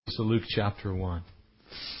So Luke chapter 1.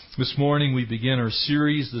 This morning we begin our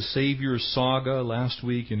series, The Savior's Saga. Last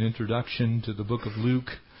week, an introduction to the book of Luke.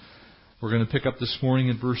 We're going to pick up this morning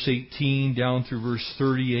in verse 18 down through verse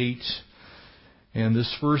 38. And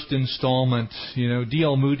this first installment,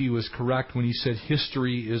 D.L. Moody was correct when he said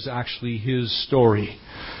history is actually his story.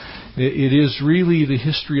 It is really the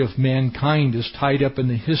history of mankind is tied up in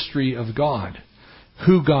the history of God.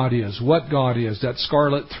 Who God is, what God is, that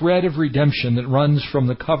scarlet thread of redemption that runs from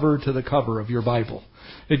the cover to the cover of your Bible.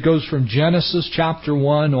 It goes from Genesis chapter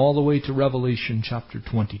 1 all the way to Revelation chapter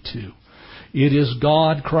 22. It is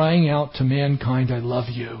God crying out to mankind, I love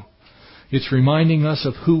you. It's reminding us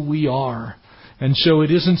of who we are. And so it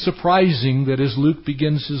isn't surprising that as Luke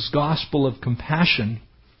begins his gospel of compassion,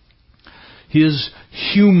 his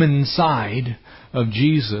human side of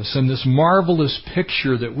Jesus and this marvelous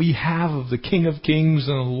picture that we have of the King of Kings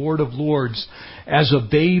and the Lord of Lords as a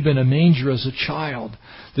babe in a manger, as a child,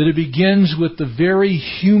 that it begins with the very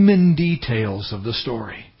human details of the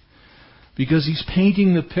story. Because he's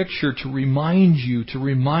painting the picture to remind you, to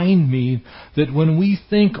remind me that when we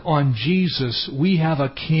think on Jesus, we have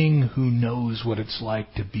a King who knows what it's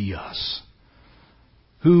like to be us.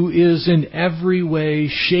 Who is in every way,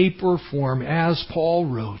 shape or form, as Paul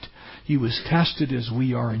wrote, He was tested as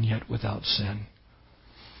we are and yet without sin.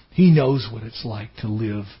 He knows what it's like to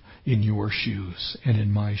live in your shoes and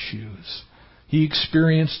in my shoes. He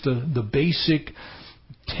experienced the basic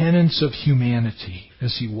tenets of humanity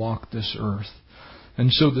as He walked this earth.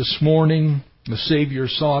 And so this morning, the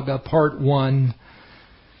Savior's Saga, part 1.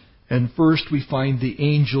 And first we find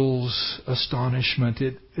the angel's astonishment.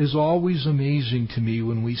 It is always amazing to me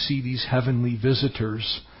when we see these heavenly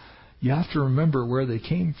visitors. You have to remember where they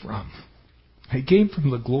came from. They came from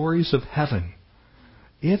the glories of heaven.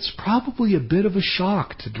 It's probably a bit of a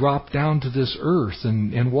shock to drop down to this earth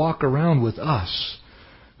and walk around with us.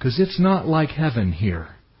 Because it's not like heaven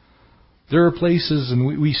here. There are places, and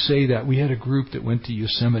we say that. We had a group that went to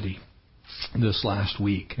Yosemite this last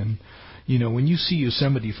week. And when you see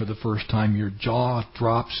Yosemite for the first time, your jaw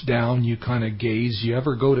drops down, you kind of gaze. You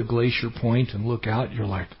ever go to Glacier Point and look out, you're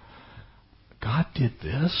like, God did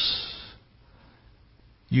this?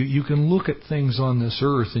 You can look at things on this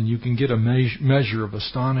earth and you can get a measure of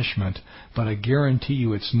astonishment, but I guarantee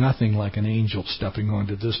you it's nothing like an angel stepping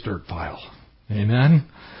onto this dirt pile. Amen?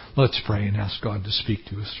 Let's pray and ask God to speak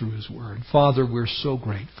to us through His Word. Father, we're so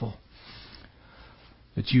grateful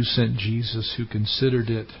that You sent Jesus, who considered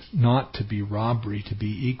it not to be robbery to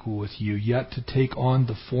be equal with You, yet to take on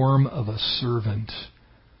the form of a servant.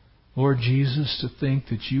 Lord Jesus, to think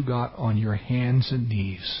that You got on your hands and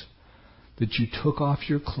knees, that You took off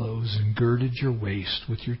your clothes and girded your waist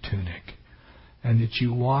with your tunic, and that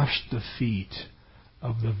You washed the feet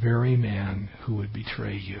of the very man who would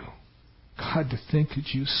betray You. God, to think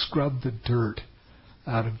that You scrubbed the dirt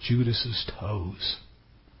out of Judas's toes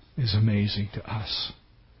is amazing to us.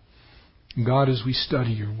 God, as we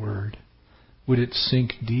study Your Word, would it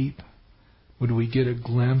sink deep? Would we get a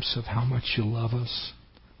glimpse of how much You love us?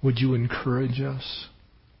 Would You encourage us?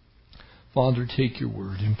 Father, take Your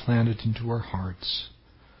Word and plant it into our hearts,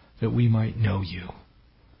 that we might know You,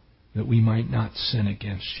 that we might not sin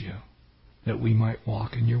against You, that we might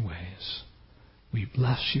walk in Your ways. We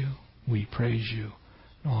bless You, we praise You,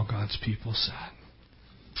 and all God's people said,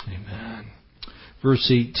 Amen. Verse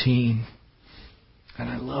 18. And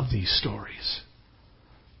I love these stories.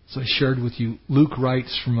 As I shared with you, Luke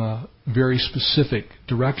writes from a very specific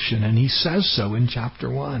direction, and he says so in chapter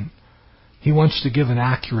 1. He wants to give an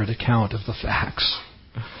accurate account of the facts.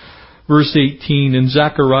 Verse 18, and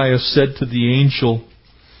Zacharias said to the angel,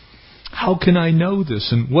 how can I know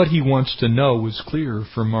this? And what he wants to know was clear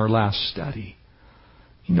from our last study.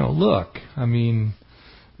 Look, me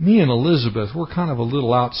and Elizabeth, we're kind of a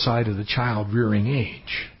little outside of the child-rearing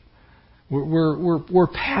age. We're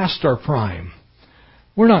past our prime.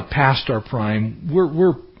 We're not past our prime.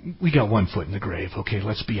 We got one foot in the grave. Okay,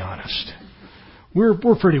 let's be honest. We're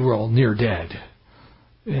pretty well near dead,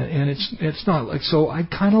 and it's not like so. I'd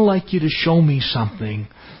kind of like you to show me something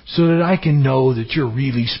so that I can know that you're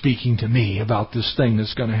really speaking to me about this thing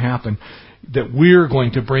that's going to happen. That we're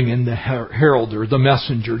going to bring in the heralder, the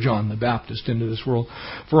messenger, John the Baptist, into this world.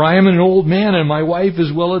 For I am an old man and my wife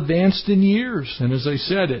is well advanced in years. And as I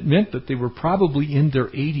said, it meant that they were probably in their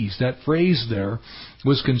 80s. That phrase there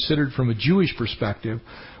was considered from a Jewish perspective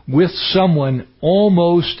with someone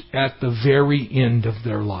almost at the very end of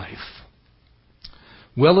their life.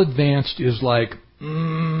 Well advanced is like,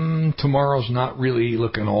 tomorrow's not really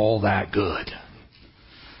looking all that good.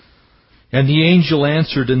 And the angel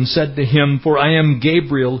answered and said to him, for I am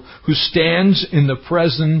Gabriel, who stands in the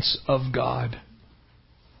presence of God.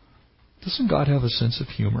 Doesn't God have a sense of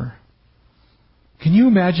humor? Can you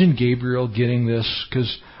imagine Gabriel getting this?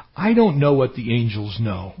 Because I don't know what the angels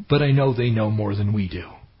know, but I know they know more than we do.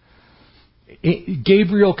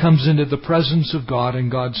 Gabriel comes into the presence of God,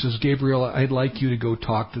 and God says, Gabriel, I'd like you to go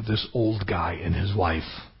talk to this old guy and his wife.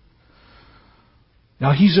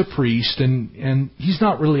 Now, he's a priest, and he's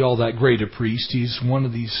not really all that great a priest. He's one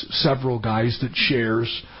of these several guys that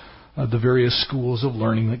shares the various schools of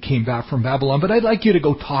learning that came back from Babylon. But I'd like you to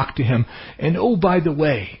go talk to him. And oh, by the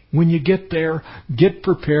way, when you get there, get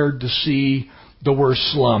prepared to see the worst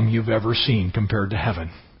slum you've ever seen compared to heaven.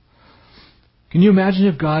 Can you imagine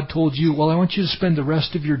if God told you, well, I want you to spend the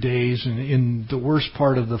rest of your days in the worst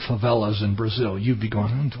part of the favelas in Brazil? You'd be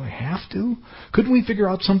going, do I have to? Couldn't we figure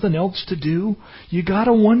out something else to do? You got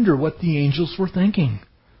to wonder what the angels were thinking.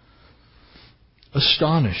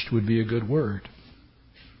 Astonished would be a good word.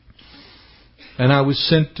 And I was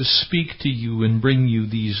sent to speak to you and bring you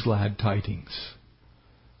these glad tidings.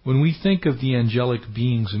 When we think of the angelic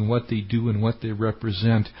beings and what they do and what they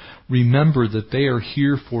represent, remember that they are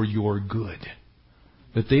here for your good.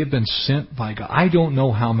 That they have been sent by God. I don't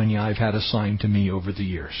know how many I've had assigned to me over the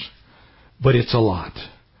years, but it's a lot.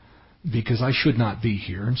 Because I should not be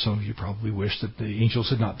here, and some of you probably wish that the angels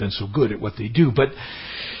had not been so good at what they do. But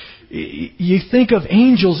you think of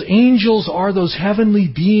angels. Angels are those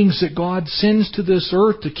heavenly beings that God sends to this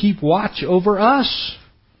earth to keep watch over us,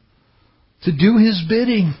 to do His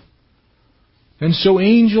bidding. And so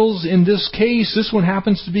angels, in this case, this one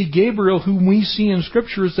happens to be Gabriel, whom we see in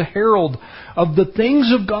Scripture as the herald of the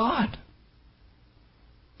things of God.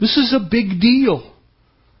 This is a big deal.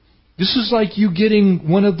 This is like you getting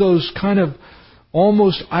one of those kind of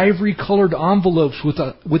almost ivory-colored envelopes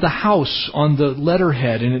with a house on the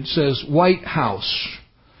letterhead, and it says White House.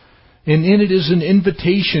 And in it is an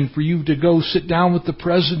invitation for you to go sit down with the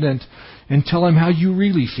President and tell him how you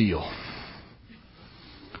really feel.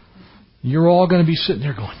 You're all going to be sitting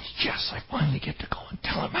there going, yes, I finally get to go and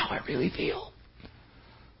tell him how I really feel.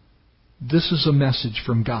 This is a message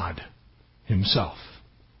from God Himself.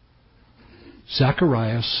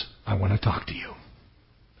 Zacharias, I want to talk to you.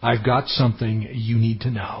 I've got something you need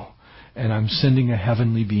to know, and I'm sending a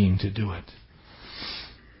heavenly being to do it.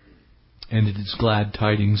 And it is glad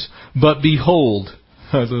tidings. But behold,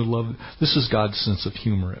 I love it. This is God's sense of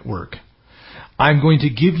humor at work. I'm going to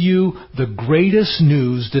give you the greatest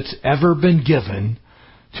news that's ever been given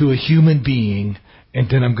to a human being, and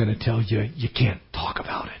then I'm going to tell you, you can't talk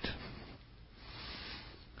about it.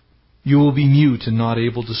 You will be mute and not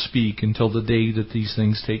able to speak until the day that these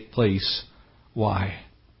things take place. Why?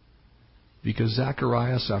 Because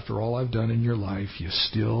Zacharias, after all I've done in your life, you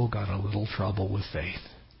still got a little trouble with faith.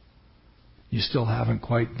 You still haven't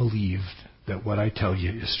quite believed that what I tell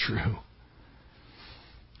you is true.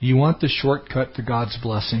 You want the shortcut to God's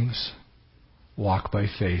blessings? Walk by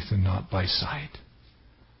faith and not by sight.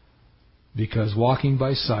 Because walking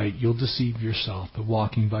by sight, you'll deceive yourself. But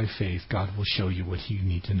walking by faith, God will show you what you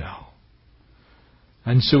need to know.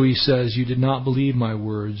 And so He says, you did not believe my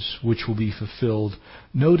words, which will be fulfilled.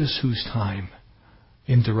 Notice whose time?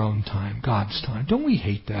 In their own time. God's time. Don't we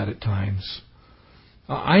hate that at times?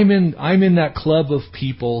 I'm in that club of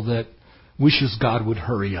people that wishes God would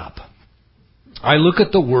hurry up. I look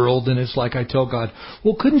at the world and it's like I tell God,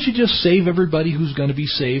 well, couldn't you just save everybody who's going to be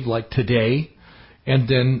saved like today and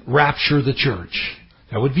then rapture the church?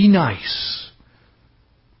 That would be nice.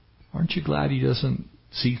 Aren't you glad He doesn't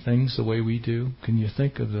see things the way we do? Can you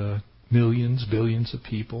think of the millions, billions of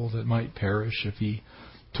people that might perish if He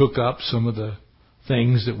took up some of the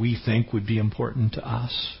things that we think would be important to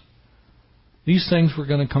us? These things were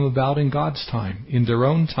going to come about in God's time, in their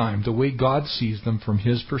own time, the way God sees them from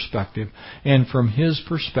His perspective. And from His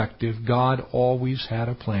perspective, God always had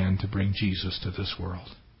a plan to bring Jesus to this world.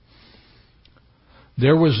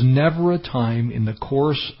 There was never a time in the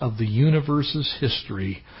course of the universe's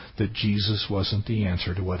history that Jesus wasn't the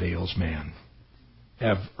answer to what ails man.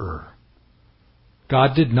 Ever.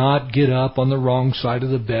 God did not get up on the wrong side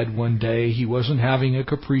of the bed one day. He wasn't having a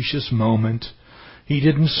capricious moment. He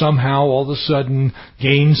didn't somehow all of a sudden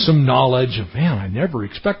gain some knowledge of, man, I never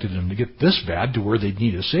expected him to get this bad to where they'd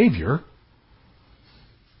need a Savior.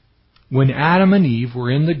 When Adam and Eve were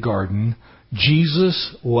in the garden,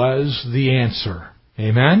 Jesus was the answer.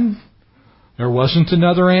 Amen? There wasn't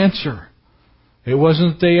another answer. It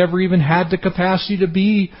wasn't that they ever even had the capacity to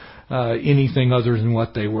be anything other than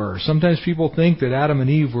what they were. Sometimes people think that Adam and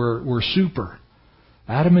Eve were super.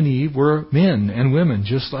 Adam and Eve were men and women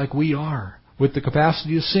just like we are, with the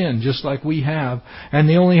capacity to sin just like we have. And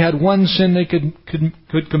they only had one sin they could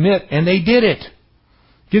commit, and they did it.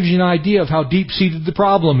 Gives you an idea of how deep-seated the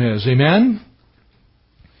problem is. Amen?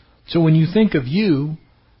 So when you think of you,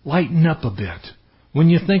 lighten up a bit. When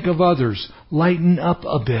you think of others, lighten up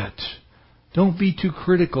a bit. Don't be too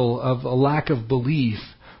critical of a lack of belief.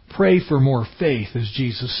 Pray for more faith, as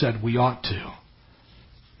Jesus said we ought to.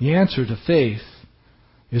 The answer to faith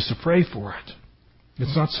is to pray for it.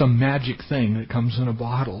 It's not some magic thing that comes in a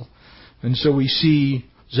bottle. And so we see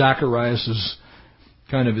Zacharias'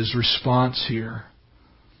 kind of his response here.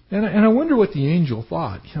 And I wonder what the angel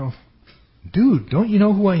thought. Dude, don't you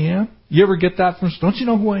know who I am? You ever get that from, don't you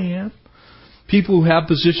know who I am? People who have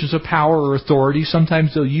positions of power or authority,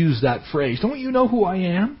 sometimes they'll use that phrase. Don't you know who I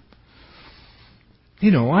am?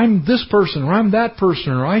 I'm this person, or I'm that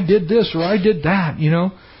person, or I did this, or I did that,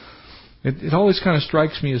 It always kind of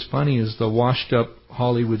strikes me as funny as the washed up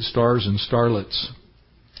Hollywood stars and starlets.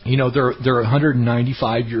 They're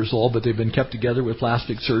 195 years old, but they've been kept together with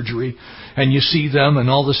plastic surgery. And you see them, and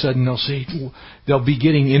all of a sudden they'll be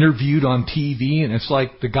getting interviewed on TV, and it's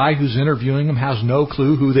like the guy who's interviewing them has no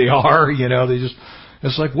clue who they are.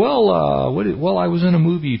 It's like, I was in a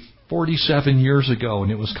movie 47 years ago,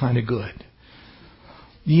 and it was kind of good.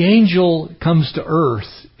 The angel comes to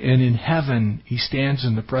earth, and in heaven he stands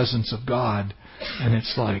in the presence of God, and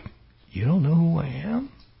it's like, you don't know who I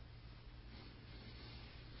am?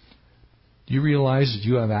 Do you realize that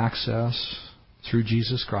you have access through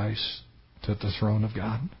Jesus Christ to the throne of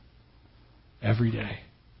God every day?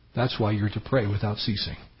 That's why you're to pray without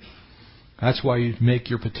ceasing. That's why you make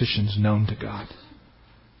your petitions known to God.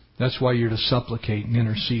 That's why you're to supplicate and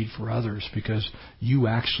intercede for others, because you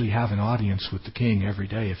actually have an audience with the King every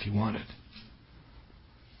day if you want it.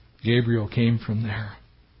 Gabriel came from there.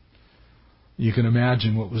 You can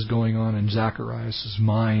imagine what was going on in Zacharias'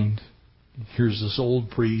 mind. Here's this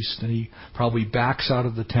old priest, and he probably backs out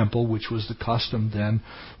of the temple, which was the custom then.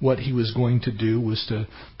 What he was going to do was to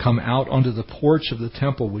come out onto the porch of the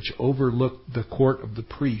temple, which overlooked the court of the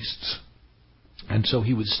priests. And so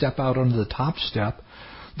he would step out onto the top step.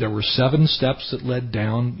 There were 7 steps that led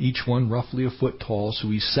down, each one roughly a foot tall, so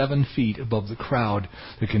he's 7 feet above the crowd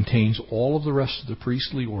that contains all of the rest of the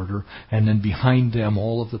priestly order, and then behind them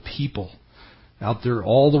all of the people. Out there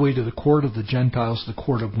all the way to the court of the Gentiles, the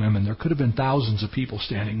court of women. There could have been thousands of people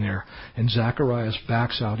standing there. And Zacharias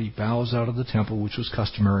backs out. He bows out of the temple, which was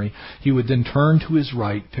customary. He would then turn to his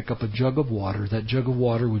right, pick up a jug of water. That jug of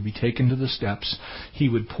water would be taken to the steps. He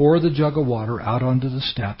would pour the jug of water out onto the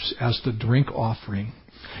steps as the drink offering.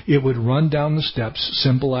 It would run down the steps,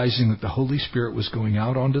 symbolizing that the Holy Spirit was going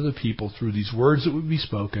out onto the people through these words that would be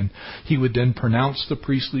spoken. He would then pronounce the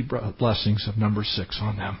priestly blessings of number 6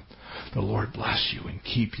 on them. The Lord bless you and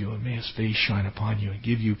keep you, and may His face shine upon you and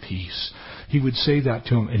give you peace. He would say that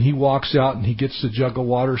to him, and he walks out and he gets the jug of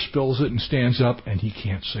water, spills it, and stands up, and he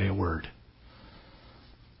can't say a word.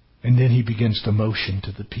 And then he begins to motion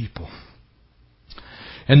to the people.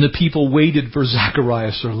 And the people waited for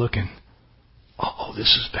Zacharias. They're looking. Uh-oh, this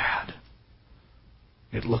is bad.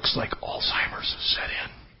 It looks like Alzheimer's has set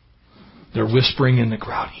in. They're whispering in the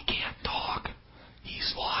crowd, he can't talk.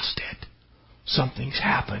 He's lost it. Something's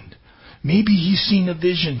happened. Maybe he's seen a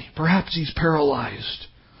vision. Perhaps he's paralyzed.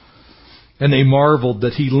 And they marveled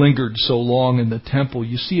that he lingered so long in the temple.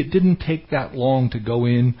 You see, it didn't take that long to go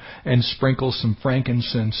in and sprinkle some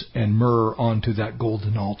frankincense and myrrh onto that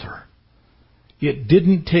golden altar. It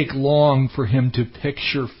didn't take long for him to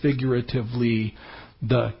picture figuratively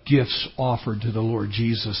the gifts offered to the Lord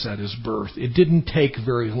Jesus at His birth. It didn't take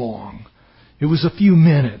very long. It was a few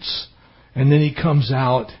minutes. And then he comes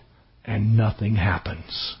out and nothing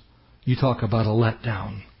happens. You talk about a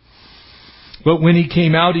letdown. But when he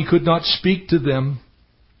came out, he could not speak to them.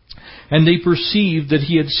 And they perceived that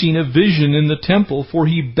he had seen a vision in the temple, for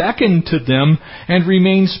he beckoned to them and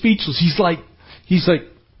remained speechless. He's like,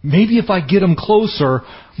 maybe if I get them closer,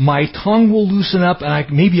 my tongue will loosen up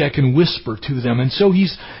and maybe I can whisper to them. And so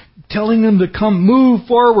he's telling them to come, move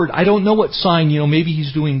forward. I don't know what sign, maybe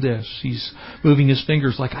he's doing this. He's moving his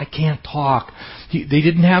fingers like, I can't talk. They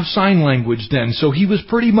didn't have sign language then, so he was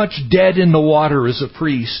pretty much dead in the water as a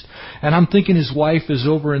priest. And I'm thinking his wife is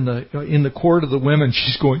over in the court of the women.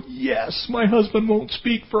 She's going, yes, my husband won't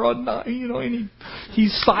speak for a night, and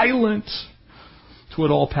he's silent. It's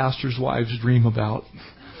what all pastors' wives dream about.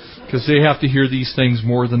 Because they have to hear these things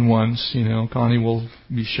more than once. Connie will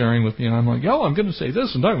be sharing with me, and I'm like, I'm going to say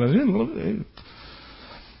this and talk about it.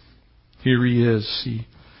 Here he is. He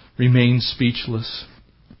remains speechless.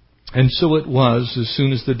 And so it was, as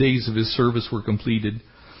soon as the days of his service were completed,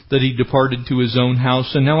 that he departed to his own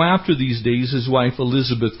house. And now after these days, his wife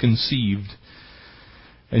Elizabeth conceived.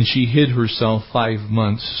 And she hid herself 5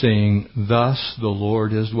 months, saying, Thus the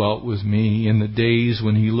Lord has dwelt with me in the days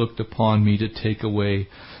when He looked upon me to take away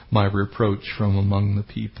my reproach from among the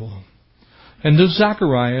people. And though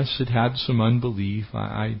Zacharias had some unbelief,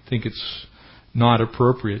 I think it's not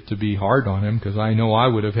appropriate to be hard on him, because I know I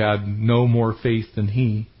would have had no more faith than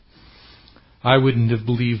he. I wouldn't have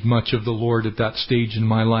believed much of the Lord at that stage in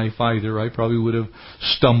my life either. I probably would have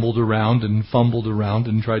stumbled around and fumbled around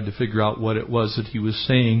and tried to figure out what it was that he was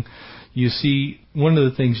saying. You see, one of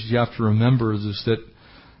the things you have to remember is that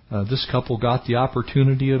this couple got the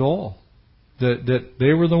opportunity at all. That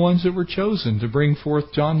they were the ones that were chosen to bring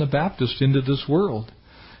forth John the Baptist into this world.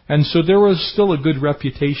 And so there was still a good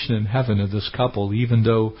reputation in heaven of this couple, even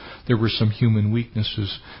though there were some human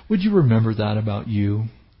weaknesses. Would you remember that about you?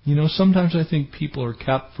 You know, sometimes I think people are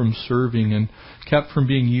kept from serving and kept from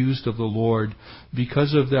being used of the Lord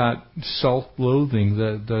because of that self-loathing,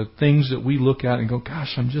 the things that we look at and go,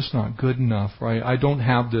 gosh, I'm just not good enough, right? I don't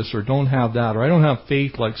have this or don't have that, or I don't have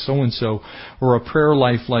faith like so-and-so, or a prayer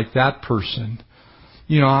life like that person.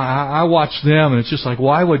 You know, I watch them and it's just like,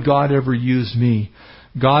 why would God ever use me?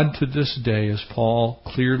 God to this day, as Paul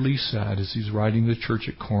clearly said as he's writing the church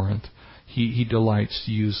at Corinth, He delights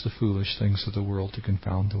to use the foolish things of the world to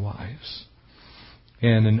confound the wise.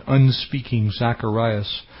 And an unspeaking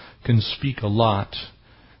Zacharias can speak a lot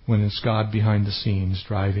when it's God behind the scenes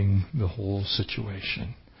driving the whole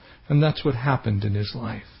situation. And that's what happened in his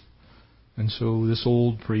life. And so this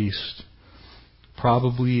old priest,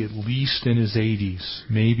 probably at least in his 80s,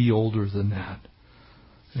 maybe older than that.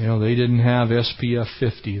 You know, they didn't have SPF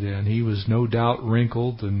 50 then. He was no doubt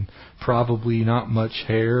wrinkled and probably not much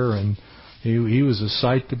hair, and he was a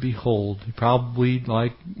sight to behold. He probably,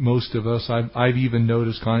 like most of us, I've even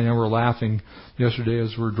noticed, Connie and I were laughing yesterday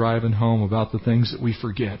as we were driving home about the things that we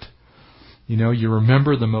forget. You know, you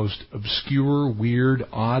remember the most obscure, weird,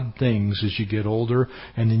 odd things as you get older,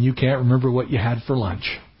 and then you can't remember what you had for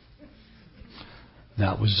lunch.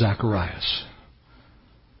 That was Zacharias.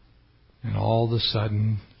 And all of a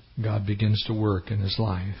sudden, God begins to work in his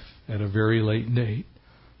life at a very late date.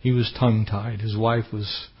 He was tongue-tied. His wife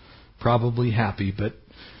was probably happy, but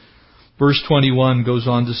verse 21 goes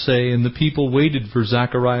on to say, And the people waited for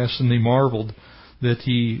Zacharias, and they marveled that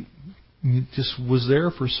he just was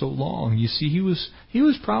there for so long. You see, he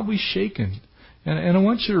was probably shaken. And I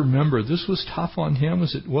want you to remember, this was tough on him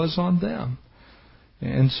as it was on them.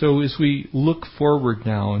 And so as we look forward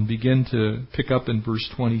now and begin to pick up in verse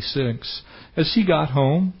 26, as he got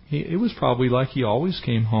home, it was probably like he always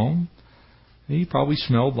came home. He probably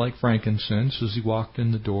smelled like frankincense as he walked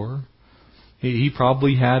in the door. He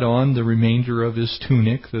probably had on the remainder of his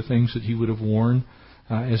tunic, the things that he would have worn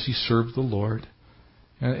as he served the Lord.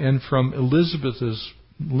 And from Elizabeth's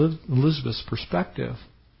perspective,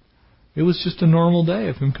 it was just a normal day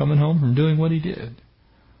of him coming home from doing what he did.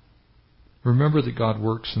 Remember that God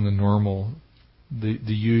works in the normal, the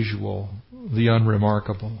usual, the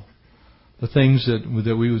unremarkable. The things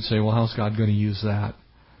that we would say, well, how's God going to use that?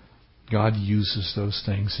 God uses those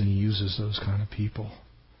things, and He uses those kind of people.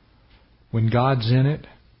 When God's in it,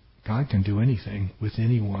 God can do anything with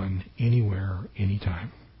anyone, anywhere,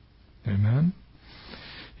 anytime. Amen?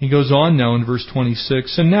 He goes on now in verse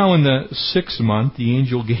 26, And now in the 6th month, the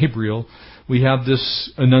angel Gabriel, we have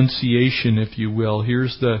this annunciation, if you will.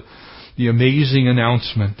 Here's the amazing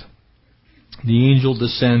announcement. The angel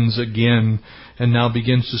descends again and now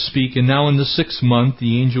begins to speak. And now in the 6th month,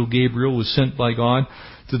 the angel Gabriel was sent by God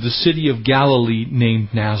to the city of Galilee named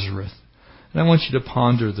Nazareth. And I want you to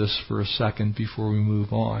ponder this for a second before we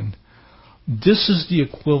move on. This is the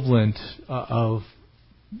equivalent of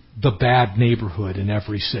the bad neighborhood in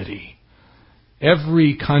every city.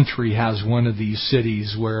 Every country has one of these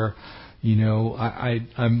cities where, you know,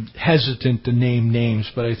 I'm hesitant to name names,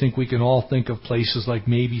 but I think we can all think of places like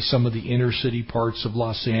maybe some of the inner city parts of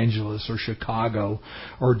Los Angeles or Chicago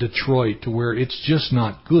or Detroit, to where it's just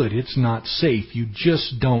not good. It's not safe. You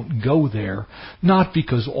just don't go there. Not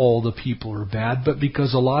because all the people are bad, but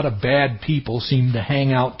because a lot of bad people seem to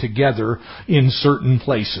hang out together in certain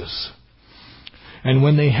places. And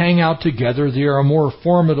when they hang out together, they are a more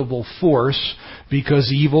formidable force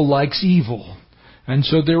because evil likes evil. And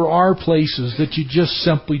so there are places that you just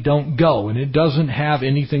simply don't go. And it doesn't have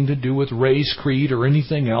anything to do with race, creed, or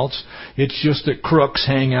anything else. It's just that crooks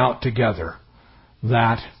hang out together.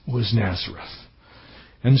 That was Nazareth.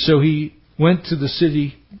 And so he went to the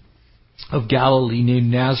city of Galilee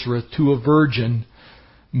named Nazareth to a virgin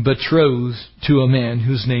betrothed to a man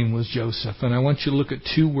whose name was Joseph. And I want you to look at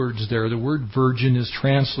two words there. The word virgin is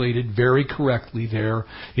translated very correctly there.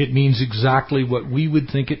 It means exactly what we would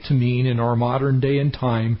think it to mean in our modern day and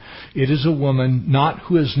time. It is a woman not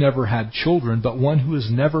who has never had children, but one who has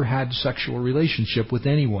never had sexual relationship with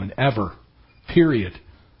anyone, ever. Period.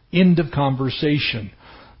 End of conversation.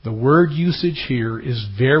 The word usage here is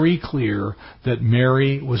very clear that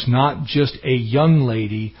Mary was not just a young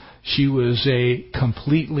lady, she was a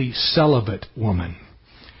completely celibate woman.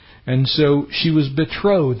 And so she was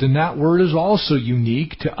betrothed, and that word is also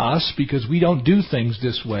unique to us because we don't do things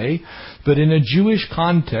this way. But in a Jewish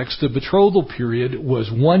context, the betrothal period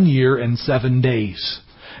was 1 year and 7 days.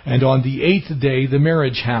 And on the 8th day, the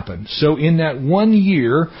marriage happened. So in that 1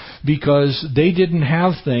 year, because they didn't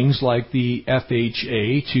have things like the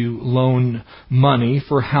FHA to loan money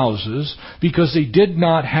for houses, because they did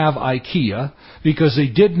not have IKEA, because they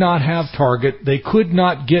did not have Target, they could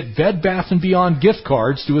not get Bed Bath & Beyond gift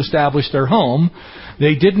cards to establish their home,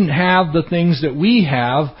 they didn't have the things that we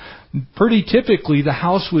have. Pretty typically, the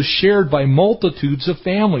house was shared by multitudes of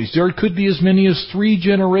families. There could be as many as 3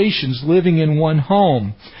 generations living in one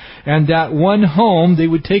home. And that one home, they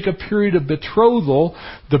would take a period of betrothal.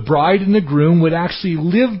 The bride and the groom would actually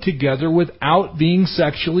live together without being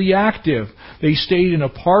sexually active. They stayed in a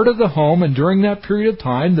part of the home, and during that period of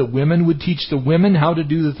time, the women would teach the women how to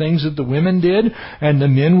do the things that the women did, and the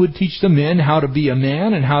men would teach the men how to be a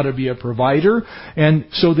man and how to be a provider. And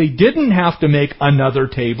so they didn't have to make another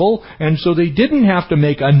table, and so they didn't have to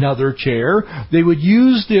make another chair. They would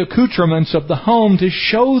use the accoutrements of the home to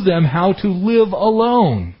show them how to live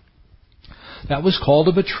alone. That was called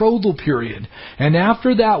a betrothal period. And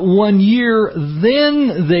after that 1 year,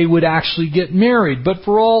 then they would actually get married. But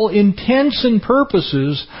for all intents and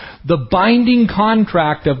purposes, the binding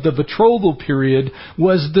contract of the betrothal period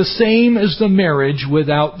was the same as the marriage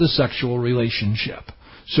without the sexual relationship.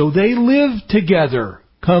 So they lived together,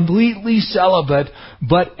 completely celibate,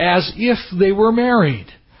 but as if they were married.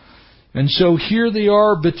 And so here they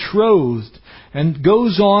are betrothed. And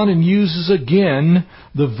goes on and uses again,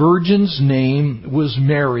 the virgin's name was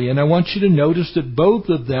Mary. And I want you to notice that both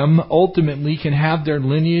of them ultimately can have their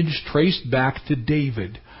lineage traced back to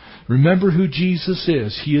David. Remember who Jesus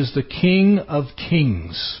is. He is the King of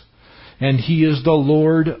Kings. And He is the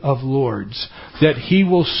Lord of Lords. That He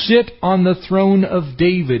will sit on the throne of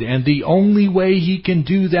David. And the only way He can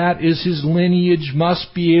do that is His lineage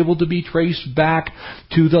must be able to be traced back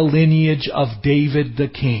to the lineage of David the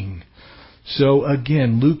King. So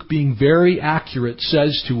again, Luke, being very accurate,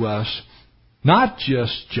 says to us, not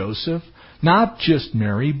just Joseph, not just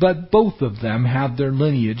Mary, but both of them have their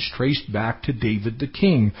lineage traced back to David the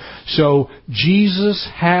King. So Jesus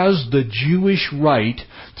has the Jewish right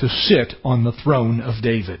to sit on the throne of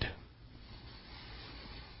David.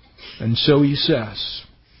 And so he says,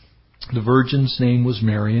 the virgin's name was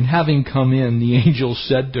Mary, and having come in, the angel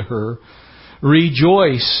said to her,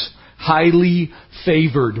 "Rejoice, highly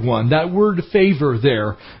favored one." That word favor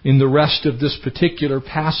there in the rest of this particular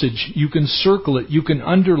passage, you can circle it, you can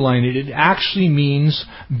underline it. It actually means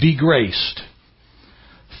be graced.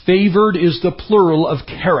 Favored is the plural of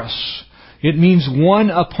charis. It means one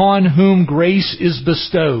upon whom grace is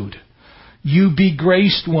bestowed. You be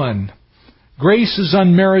graced one. Grace is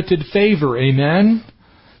unmerited favor. Amen?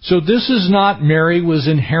 So this is not Mary was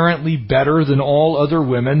inherently better than all other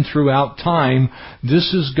women throughout time.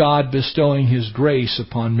 This is God bestowing His grace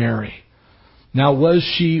upon Mary. Now, was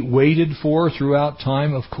she waited for throughout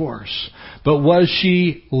time? Of course. But was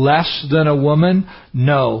she less than a woman?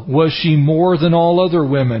 No. Was she more than all other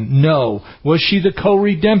women? No. Was she the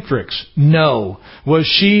co-redemptrix? No. Was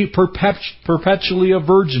she perpetually a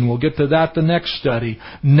virgin? We'll get to that the next study.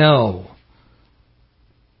 No.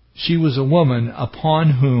 She was a woman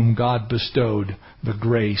upon whom God bestowed the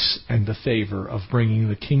grace and the favor of bringing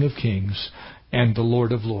the King of Kings and the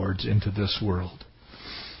Lord of Lords into this world.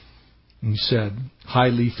 And He said,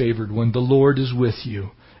 highly favored one, the Lord is with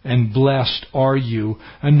you, and blessed are you.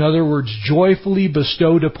 In other words, joyfully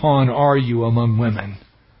bestowed upon are you among women.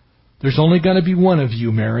 There's only going to be one of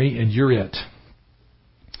you, Mary, and you're it.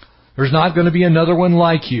 There's not going to be another one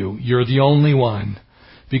like you. You're the only one.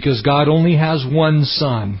 Because God only has one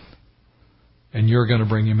Son, and you're going to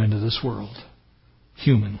bring Him into this world,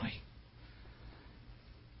 humanly.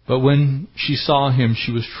 But when she saw Him,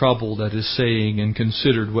 she was troubled at His saying and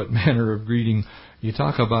considered what manner of greeting. You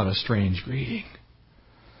talk about a strange greeting.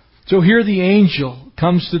 So here the angel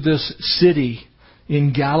comes to this city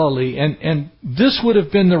in Galilee, and this would have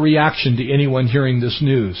been the reaction to anyone hearing this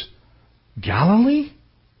news. Galilee?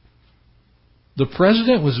 The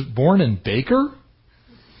president was born in Baker?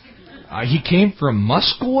 He came from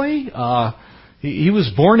Muscoy? He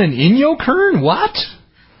was born in Inyokern? What?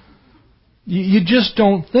 You just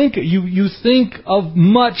don't think it. You think of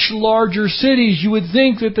much larger cities. You would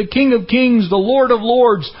think that the King of Kings, the Lord of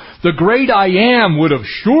Lords, the great I Am would have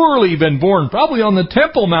surely been born probably on the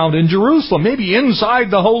Temple Mount in Jerusalem, maybe inside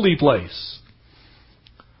the holy place.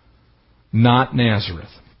 Not Nazareth.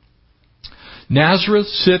 Nazareth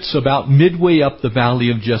sits about midway up the valley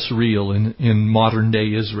of Jezreel in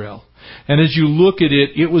modern-day Israel. And as you look at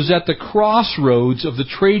it, it was at the crossroads of the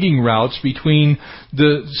trading routes between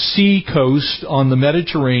the sea coast on the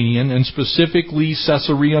Mediterranean, and specifically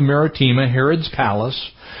Caesarea Maritima, Herod's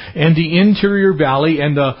palace, and the interior valley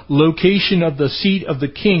and the location of the seat of the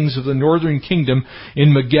kings of the northern kingdom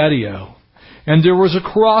in Megiddo. And there was a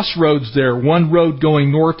crossroads there, one road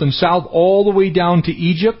going north and south all the way down to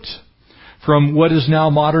Egypt, from what is now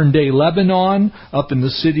modern-day Lebanon, up in the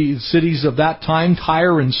cities of that time,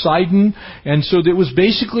 Tyre and Sidon. And so there was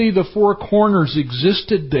basically the four corners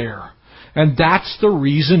existed there. And that's the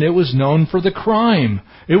reason it was known for the crime.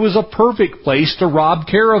 It was a perfect place to rob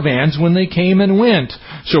caravans when they came and went.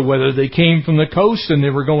 So whether they came from the coast and they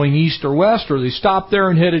were going east or west, or they stopped there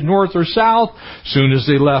and headed north or south, soon as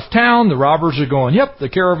they left town, the robbers are going, yep, the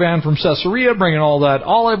caravan from Caesarea, bringing all that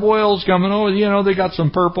olive oil's coming over, they got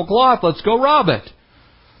some purple cloth, let's go rob it.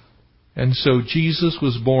 And so Jesus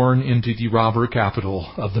was born into the robber capital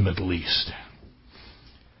of the Middle East.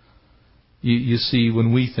 You see,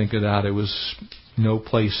 when we think of that, it was no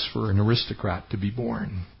place for an aristocrat to be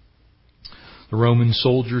born. The Roman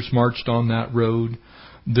soldiers marched on that road.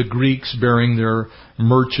 The Greeks bearing their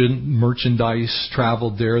merchandise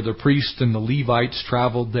traveled there. The priests and the Levites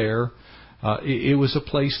traveled there. It was a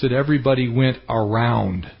place that everybody went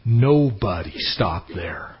around. Nobody stopped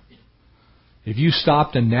there. If you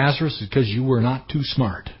stopped in Nazareth, it's because you were not too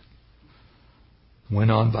smart. Went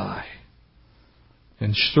on by.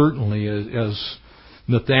 And certainly, as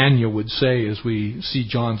Nathaniel would say, as we see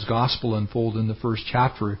John's Gospel unfold in the first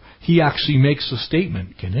chapter, he actually makes a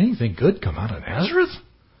statement. Can anything good come out of Nazareth?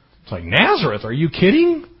 It's like, Nazareth? Are you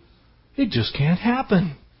kidding? It just can't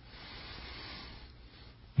happen.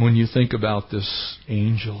 When you think about this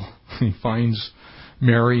angel, he finds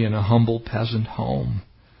Mary in a humble peasant home.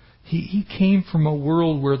 He came from a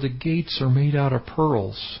world where the gates are made out of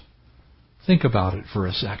pearls. Think about it for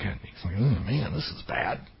a second. He's like, oh man, this is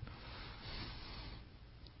bad.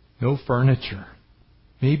 No furniture.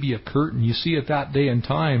 Maybe a curtain. You see, at that day and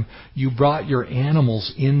time, you brought your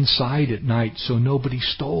animals inside at night so nobody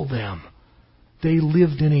stole them. They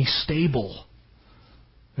lived in a stable.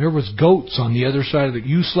 There was goats on the other side of it.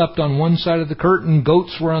 You slept on one side of the curtain,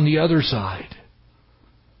 goats were on the other side.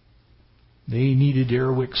 They needed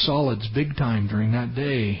Airwick solids big time during that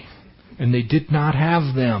day. And they did not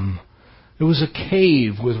have them. It was a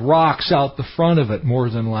cave with rocks out the front of it, more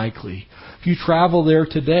than likely. If you travel there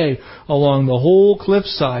today, along the whole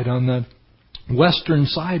cliffside on the western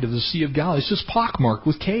side of the Sea of Galilee, it's just pockmarked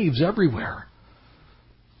with caves everywhere.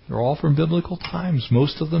 They're all from biblical times.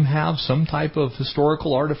 Most of them have some type of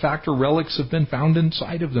historical artifact or relics have been found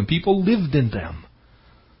inside of them. People lived in them.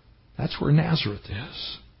 That's where Nazareth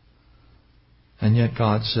is. And yet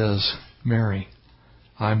God says, Mary,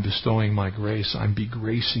 I'm bestowing my grace. I'm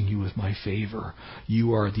begracing you with my favor.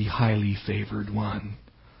 You are the highly favored one.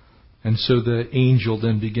 And so the angel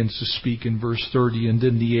then begins to speak in verse 30. And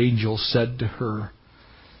then the angel said to her,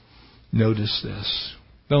 notice this.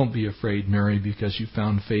 Don't be afraid, Mary, because you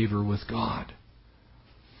found favor with God.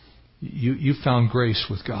 You found grace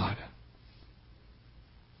with God.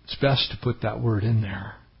 It's best to put that word in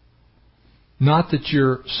there. Not that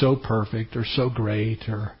you're so perfect or so great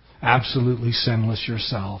or absolutely sinless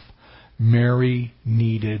yourself. Mary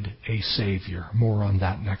needed a Savior. More on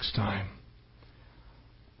that next time.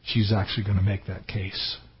 She's actually going to make that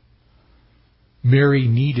case. Mary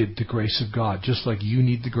needed the grace of God, just like you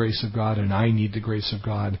need the grace of God and I need the grace of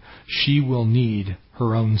God. She will need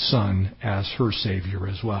her own Son as her Savior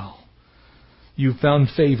as well. You found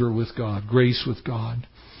favor with God, grace with God.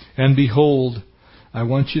 And behold, I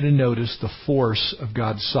want you to notice the force of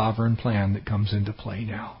God's sovereign plan that comes into play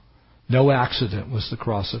now. No accident was the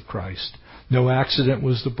cross of Christ. No accident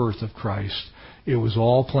was the birth of Christ. It was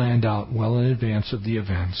all planned out well in advance of the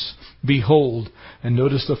events. Behold, and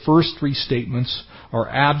notice the first three statements are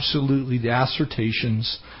absolutely the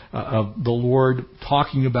assertions of the Lord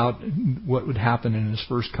talking about what would happen in His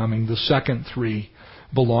first coming. The second three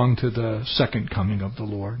belong to the second coming of the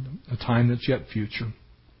Lord, a time that's yet future.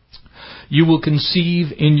 You will conceive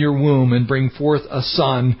in your womb and bring forth a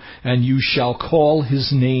son, and you shall call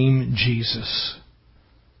his name Jesus.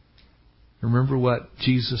 Remember what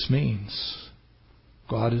Jesus means.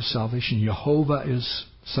 God is salvation. Jehovah is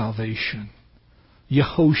salvation.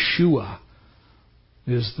 Yehoshua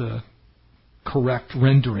is the correct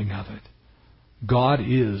rendering of it. God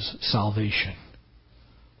is salvation.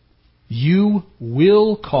 You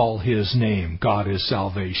will call His name God is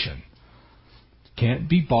salvation. Can't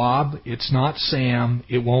be Bob. It's not Sam.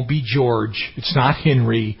 It won't be George. It's not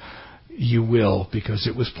Henry. You will, because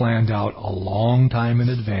it was planned out a long time in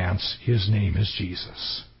advance. His name is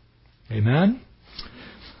Jesus. Amen?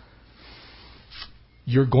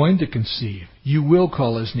 You're going to conceive. You will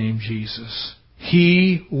call His name Jesus.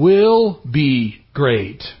 He will be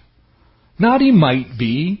great. Not He might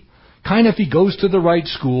be. Kind of if He goes to the right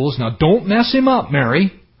schools. Now don't mess Him up,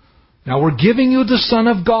 Mary. Now we're giving you the Son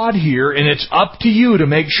of God here, and it's up to you to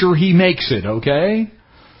make sure He makes it, okay?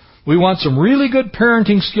 We want some really good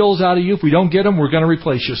parenting skills out of you. If we don't get them, we're going to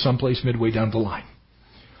replace you someplace midway down the line.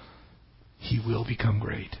 He will become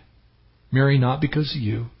great. Mary, not because of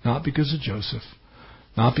you, not because of Joseph,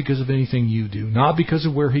 not because of anything you do, not because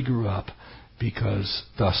of where he grew up, because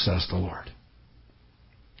thus says the Lord.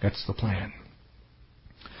 That's the plan.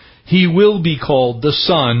 He will be called the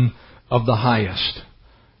Son of the Highest.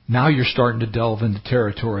 Now you're starting to delve into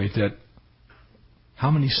territory that,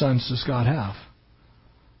 how many sons does God have?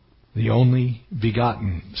 The only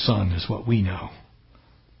begotten Son is what we know.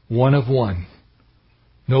 One of one.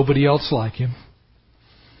 Nobody else like Him.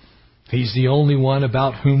 He's the only one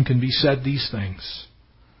about whom can be said these things.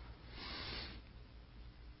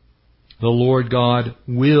 The Lord God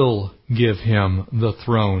will give Him the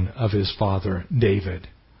throne of His father David.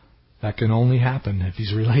 That can only happen if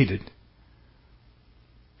He's related.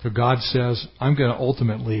 So God says, I'm going to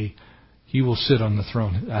ultimately, He will sit on the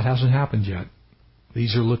throne. That hasn't happened yet.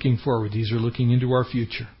 These are looking forward. These are looking into our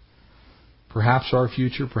future. Perhaps our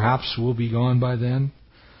future, perhaps we'll be gone by then.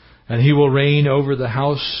 And He will reign over the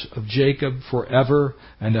house of Jacob forever,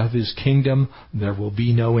 and of His kingdom there will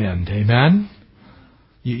be no end. Amen?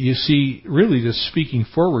 You see, really this speaking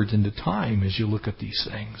forward into time as you look at these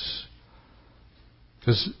things.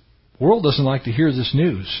 Because the world doesn't like to hear this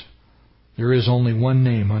news. There is only one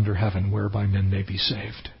name under heaven whereby men may be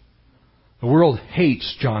saved. The world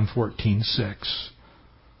hates John 14:6.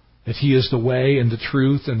 That He is the way and the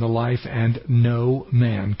truth and the life, and no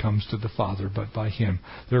man comes to the Father but by Him.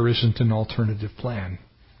 There isn't an alternative plan.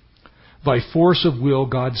 By force of will,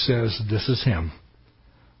 God says, this is Him.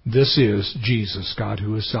 This is Jesus, God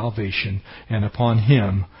who is salvation, and upon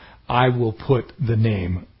Him I will put the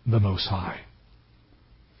name the Most High.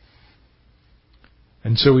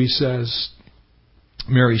 And so He says,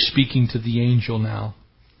 Mary speaking to the angel now.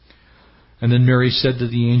 And then Mary said to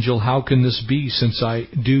the angel, how can this be since I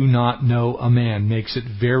do not know a man? Makes it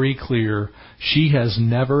very clear she has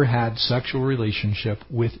never had sexual relationship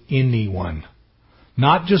with anyone.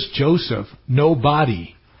 Not just Joseph,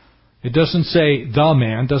 nobody. It doesn't say the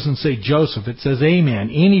man, doesn't say Joseph. It says a man,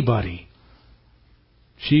 anybody.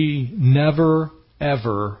 She never,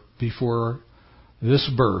 ever before this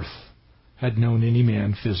birth had known any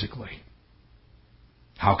man physically.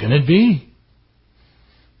 How can it be?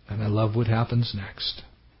 And I love what happens next.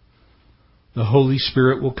 The Holy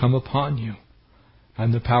Spirit will come upon you,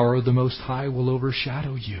 and the power of the Most High will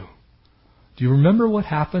overshadow you. Do you remember what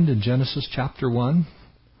happened in Genesis chapter 1?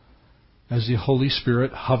 As the Holy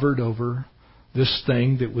Spirit hovered over this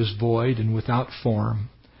thing that was void and without form,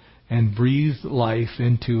 and breathed life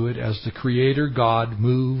into it as the Creator God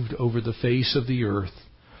moved over the face of the earth.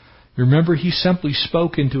 Remember, He simply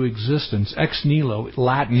spoke into existence, ex nihilo,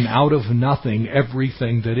 Latin, out of nothing,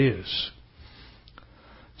 everything that is.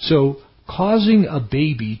 So, causing a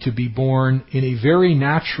baby to be born in a very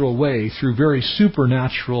natural way, through very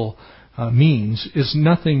supernatural means, is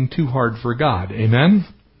nothing too hard for God. Amen?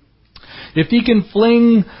 If He can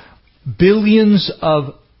fling billions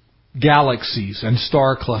of galaxies and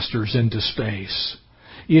star clusters into space,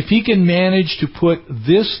 if He can manage to put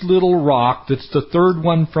this little rock that's the third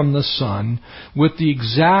one from the sun with the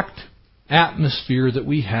exact atmosphere that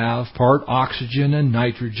we have, part oxygen and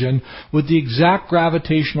nitrogen, with the exact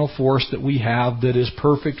gravitational force that we have that is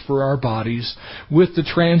perfect for our bodies, with the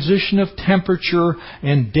transition of temperature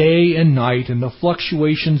and day and night and the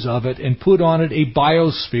fluctuations of it, and put on it a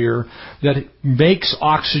biosphere that makes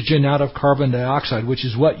oxygen out of carbon dioxide, which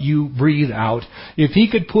is what you breathe out. If He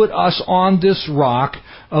could put us on this rock,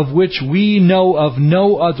 of which we know of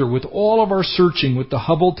no other, with all of our searching with the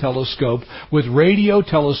Hubble telescope, with radio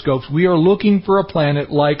telescopes, we are looking for a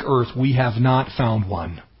planet like Earth. We have not found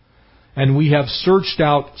one. And we have searched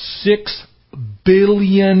out 6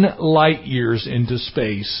 billion light years into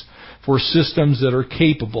space for systems that are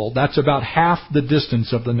capable. That's about half the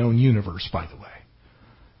distance of the known universe, by the way.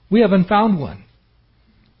 We haven't found one.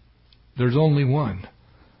 There's only one.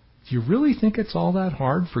 Do you really think it's all that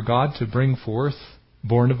hard for God to bring forth,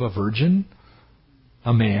 born of a virgin,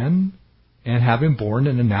 a man, and have him born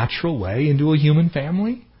in a natural way into a human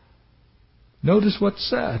family? Notice what's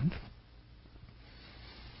said.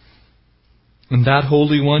 And that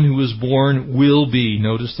Holy One who was born will be,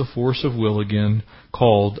 notice the force of will again,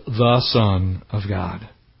 called the Son of God.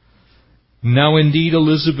 Now indeed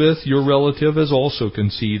Elizabeth, your relative, has also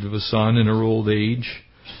conceived of a son in her old age,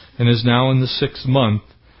 and is now in the 6th month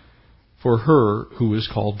for her who is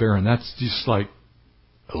called barren. That's just like,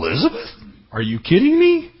 Elizabeth? Are you kidding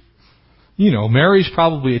me? You know, Mary's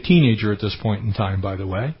probably a teenager at this point in time, by the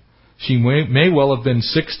way. She may well have been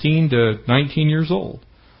 16 to 19 years old.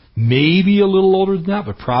 Maybe a little older than that,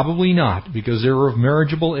 but probably not, because they were of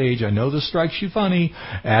marriageable age. I know this strikes you funny,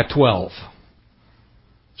 at 12.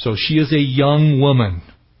 So she is a young woman.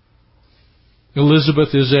 Elizabeth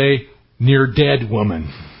is a near-dead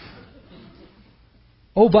woman.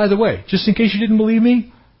 Oh, by the way, just in case you didn't believe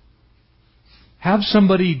me, have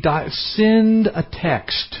somebody send a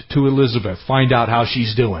text to Elizabeth, find out how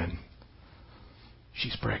she's doing.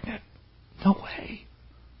 She's pregnant. No way.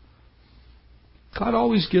 God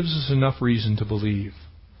always gives us enough reason to believe.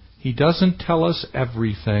 He doesn't tell us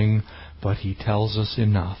everything, but He tells us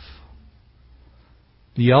enough.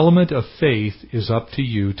 The element of faith is up to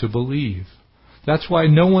you to believe. That's why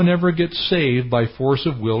no one ever gets saved by force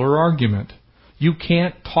of will or argument. You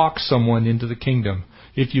can't talk someone into the kingdom.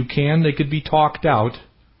 If you can, they could be talked out,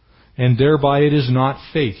 and thereby it is not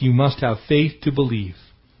faith. You must have faith to believe.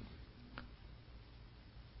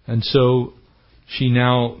 And so she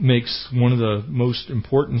now makes one of the most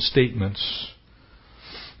important statements,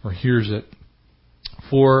 or hears it.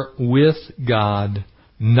 For with God,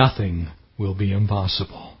 nothing will be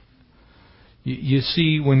impossible. You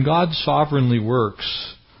see, when God sovereignly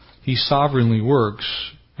works, He sovereignly works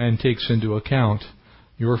and takes into account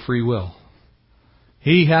your free will.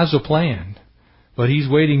 He has a plan, but He's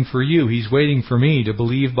waiting for you. He's waiting for me to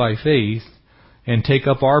believe by faith and take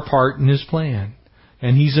up our part in His plan.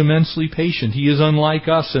 And He's immensely patient. He is unlike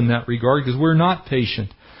us in that regard because we're not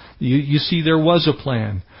patient. You see, there was a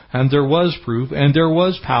plan, and there was proof, and there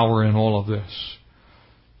was power in all of this.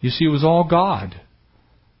 You see, it was all God.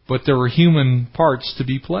 But there were human parts to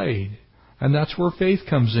be played. And that's where faith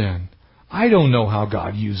comes in. I don't know how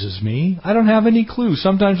God uses me. I don't have any clue.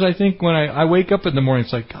 Sometimes I think when I wake up in the morning,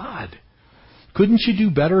 it's like, God, couldn't you do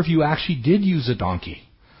better if you actually did use a donkey?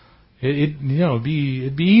 It'd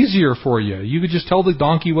be easier for you. You could just tell the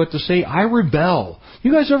donkey what to say. I rebel.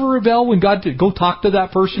 You guys ever rebel when God did? Go talk to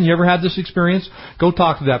that person. You ever had this experience? Go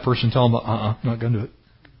talk to that person. Tell them, not going to do it.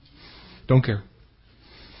 Don't care.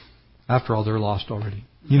 After all, they're lost already.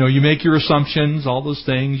 You make your assumptions, all those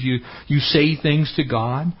things. You say things to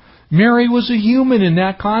God. Mary was a human in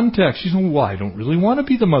that context. She said, well, I don't really want to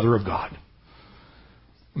be the mother of God.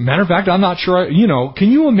 Matter of fact, I'm not sure, can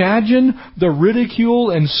you imagine the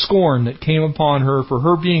ridicule and scorn that came upon her for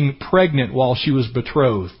her being pregnant while she was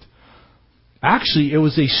betrothed? Actually, it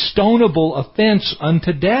was a stonable offense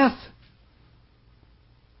unto death.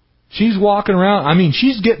 She's walking around,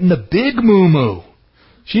 she's getting the big moo-moo.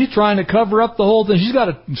 She's trying to cover up the whole thing. She's got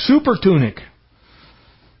a super tunic.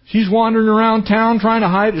 She's wandering around town trying to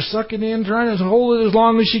hide it, suck it in, trying to hold it as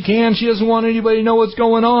long as she can. She doesn't want anybody to know what's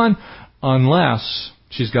going on unless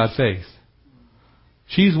she's got faith.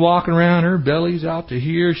 She's walking around, her belly's out to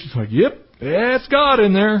here. She's like, yep, it's God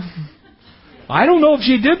in there. I don't know if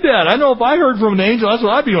she did that. I know if I heard from an angel, that's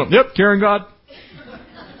what I'd be doing. Yep, carrying God.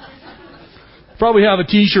 Probably have a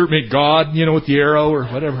t-shirt made God, with the arrow or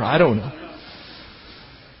whatever. I don't know.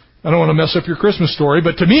 I don't want to mess up your Christmas story,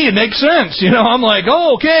 but to me it makes sense. I'm like,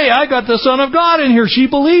 oh, okay, I got the Son of God in here. She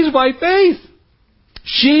believes by faith.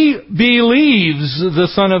 She believes the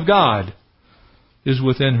Son of God is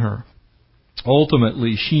within her.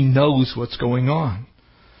 Ultimately, she knows what's going on.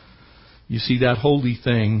 You see, that holy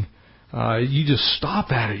thing, you just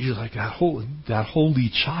stop at it. You're like, that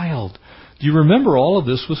holy child. Do you remember all of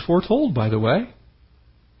this was foretold, by the way?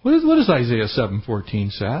 What does Isaiah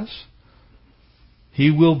 7:14 says? He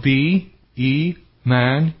will be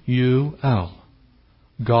Emmanuel,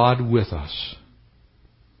 God with us.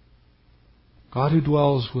 God who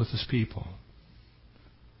dwells with His people.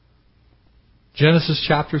 Genesis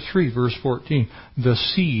chapter 3, verse 14. The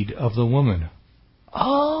seed of the woman.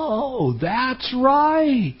 Oh, that's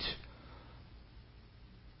right.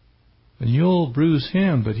 And you'll bruise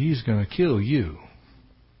him, but he's going to kill you.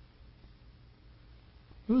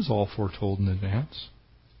 It was all foretold in advance.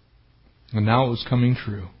 And now it was coming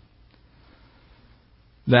true.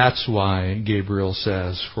 That's why Gabriel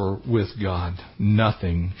says, for with God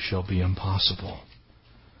nothing shall be impossible.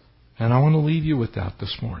 And I want to leave you with that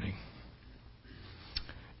this morning.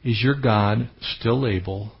 Is your God still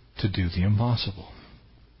able to do the impossible?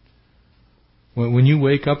 When you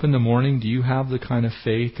wake up in the morning, do you have the kind of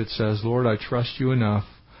faith that says, Lord, I trust you enough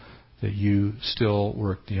that you still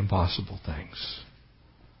work the impossible things?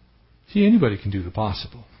 See, anybody can do the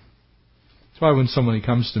possible. That's why when somebody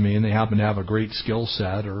comes to me and they happen to have a great skill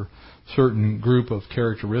set or certain group of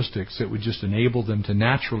characteristics that would just enable them to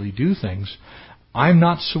naturally do things, I'm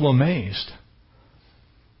not so amazed.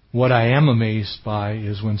 What I am amazed by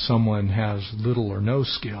is when someone has little or no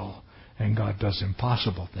skill and God does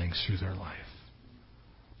impossible things through their life.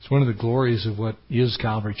 It's one of the glories of what is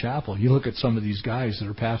Calvary Chapel. You look at some of these guys that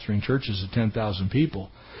are pastoring churches of 10,000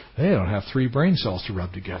 people. They don't have 3 brain cells to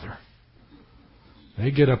rub together.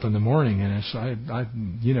 They get up in the morning and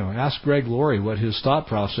ask Greg Laurie what his thought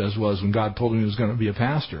process was when God told him he was going to be a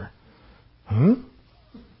pastor. Huh?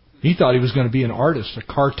 He thought he was going to be an artist,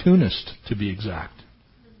 a cartoonist to be exact.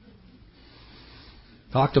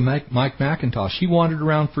 Talk to Mike McIntosh. He wandered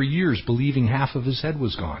around for years believing half of his head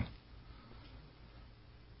was gone.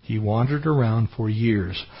 He wandered around for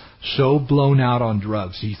years so blown out on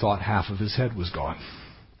drugs he thought half of his head was gone.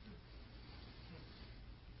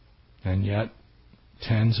 And yet,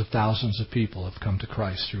 tens of thousands of people have come to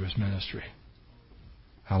Christ through his ministry.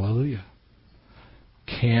 Hallelujah.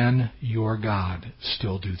 Can your God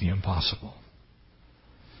still do the impossible?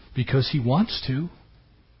 Because he wants to.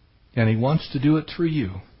 And he wants to do it through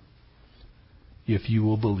you, if you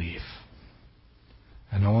will believe.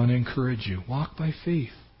 And I want to encourage you, walk by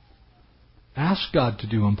faith. Ask God to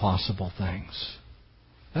do impossible things.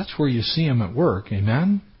 That's where you see him at work,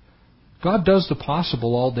 amen? God does the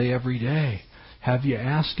possible all day, every day. Have you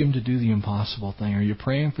asked him to do the impossible thing? Are you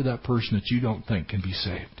praying for that person that you don't think can be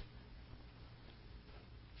saved?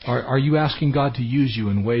 Are you asking God to use you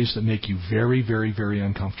in ways that make you very, very, very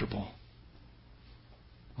uncomfortable?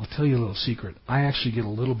 I'll tell you a little secret. I actually get a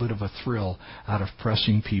little bit of a thrill out of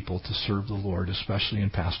pressing people to serve the Lord, especially in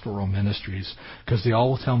pastoral ministries, because they all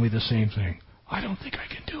will tell me the same thing. I don't think I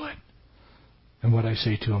can do it. And what I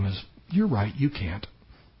say to them is, you're right, you can't.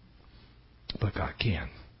 But God can.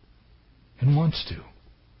 And wants to.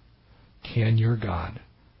 Can your God,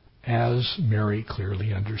 as Mary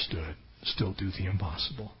clearly understood, still do the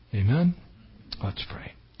impossible? Amen? Let's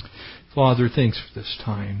pray. Father, thanks for this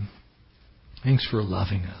time. Thanks for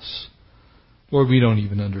loving us. Lord, we don't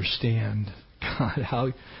even understand, God, how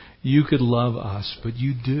you could love us, but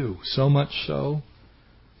you do. So much so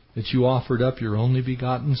that you offered up your only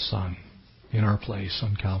begotten Son in our place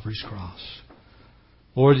on Calvary's cross.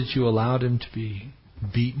 Lord, that you allowed him to be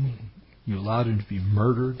beaten, you allowed him to be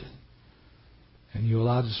murdered, and you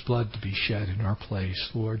allowed his blood to be shed in our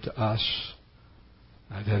place. Lord, to us,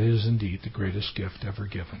 that is indeed the greatest gift ever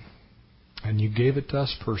given. And you gave it to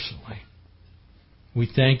us personally. We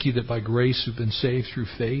thank you that by grace we've been saved through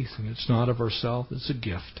faith, and it's not of ourselves, it's a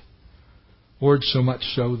gift. Lord, so much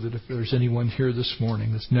so that if there's anyone here this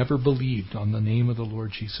morning that's never believed on the name of the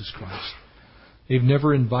Lord Jesus Christ, they've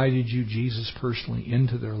never invited you, Jesus, personally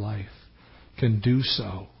into their life, can do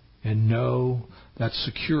so and know that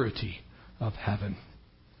security of heaven.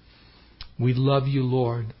 We love you,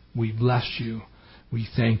 Lord. We bless you. We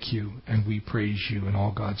thank you, and we praise you. And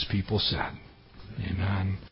all God's people said, amen.